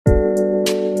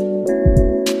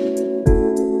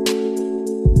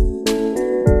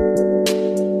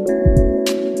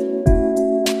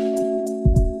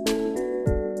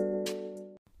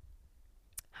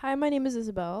is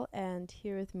Isabel, and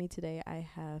here with me today I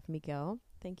have Miguel.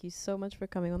 Thank you so much for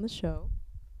coming on the show.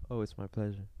 Oh, it's my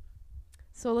pleasure.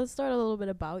 So let's start a little bit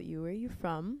about you. Where are you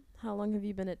from? How long have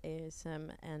you been at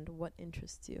ASM, and what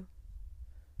interests you?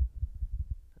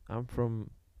 I'm from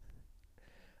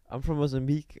I'm from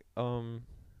Mozambique.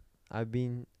 I've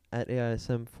been at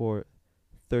AISM for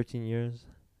 13 years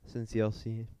since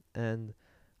ELC, and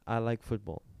I like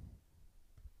football.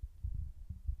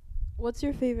 What's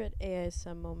your favorite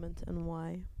ASM moment and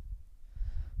why?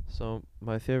 So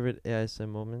my favorite AISM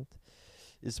moment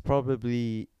is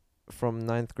probably from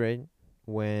ninth grade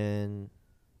when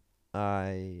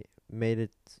I made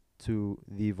it to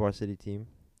the varsity team.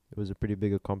 It was a pretty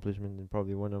big accomplishment and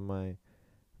probably one of my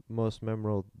most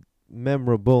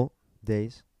memorable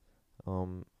days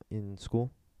in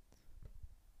school.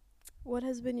 What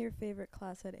has been your favorite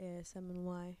class at ASM and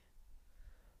why?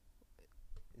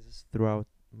 Is this throughout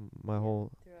my Yeah,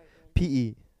 whole throughout your entire.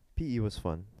 PE? PE was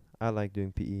fun. I like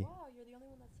doing PE. Wow, you're the only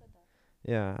one that said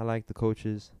that. Yeah, I like the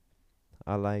coaches.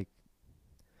 I like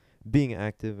being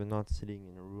active and not sitting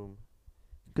in a room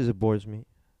because it bores me.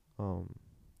 Um,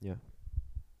 yeah.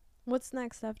 What's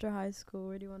next after high school?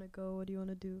 Where do you want to go? What do you want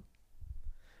to do?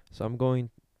 So I'm going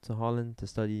to Holland to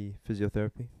study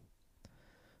physiotherapy.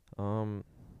 Um,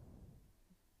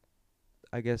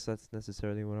 I guess that's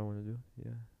necessarily what I want to do.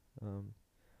 Yeah. Um,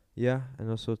 yeah, and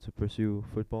also to pursue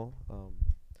football.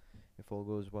 If all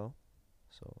goes well.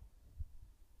 So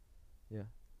yeah,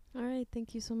 All right,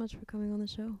 thank you so much for coming on the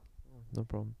show. no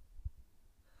problem.